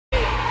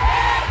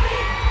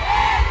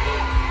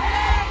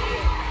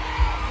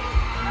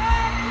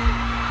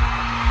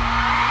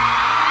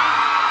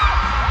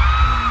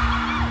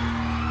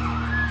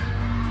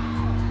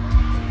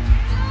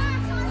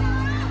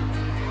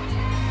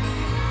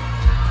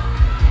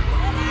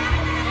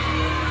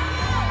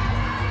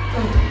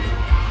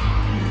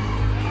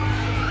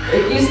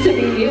used to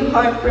be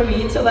hard for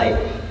me to like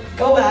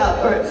go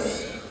out or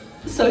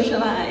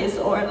socialize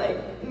or like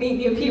meet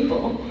new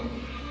people.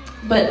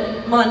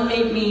 But Mon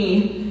made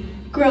me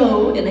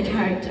grow in a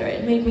character.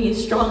 It made me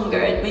stronger.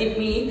 It made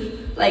me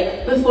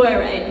like before,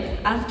 right?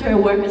 After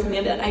work or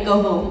something like that, I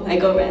go home, I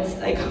go rest,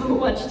 I go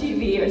watch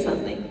TV or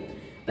something.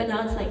 But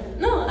now it's like,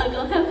 no, I'll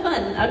go have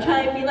fun. I'll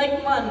try and be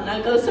like Mon.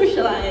 I'll go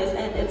socialize,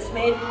 and it's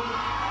made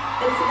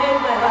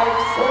my life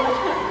so much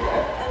happier.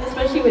 And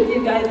especially with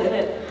you guys in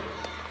it,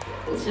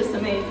 it's just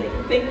amazing.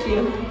 Thank you.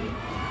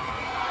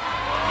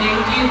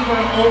 Thank you for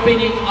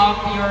opening up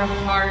your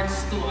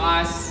hearts to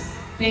us.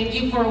 Thank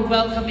you for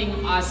welcoming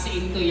us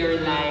into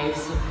your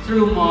lives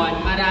through Mon.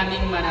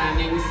 Maraming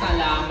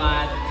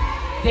salamat.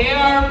 They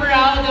are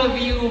proud of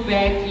you,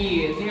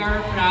 Becky. They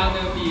are proud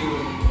of you.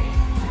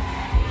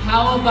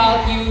 How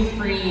about you,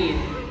 Freen?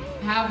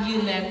 Have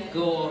you let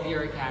go of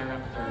your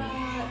character?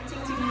 จ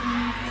ริง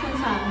ๆคุณ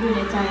สามอยู่ใน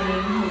ใจห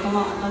นูตล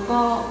อดแล้วก็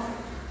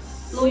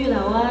รู้อยู่แ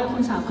ล้วว่าคุ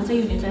ณสามก็จะอ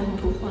ยู่ในใจของ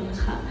ทุกคน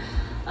ค่ะ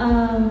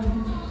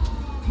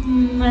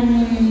มัน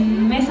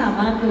ไม่สาม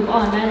ารถ move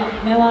on ได้หรอก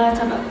ไม่ว่าจ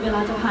ะแบบเวลา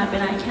จะผ่านไป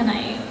นานแค่ไหน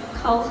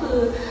เขาคือ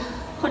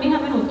คนที่ท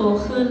ำให้หนูโต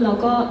ขึ้นแล้ว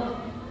ก็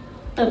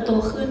เติบโต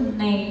ขึ้น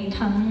ใน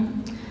ทั้ง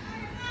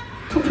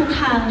ทุก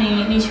ทาง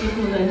ในชีวิตห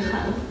นูเลยค่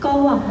ะก็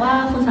หวังว่า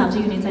คุณสามจะ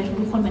อยู่ในใจ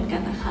ทุกคนเหมือนกั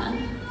นนะคะ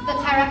The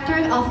character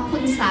of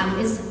Kun Sam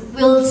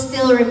will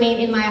still remain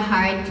in my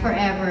heart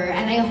forever,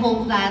 and I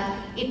hope that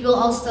it will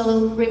also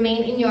remain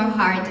in your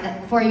heart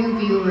for you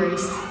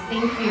viewers.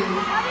 Thank you.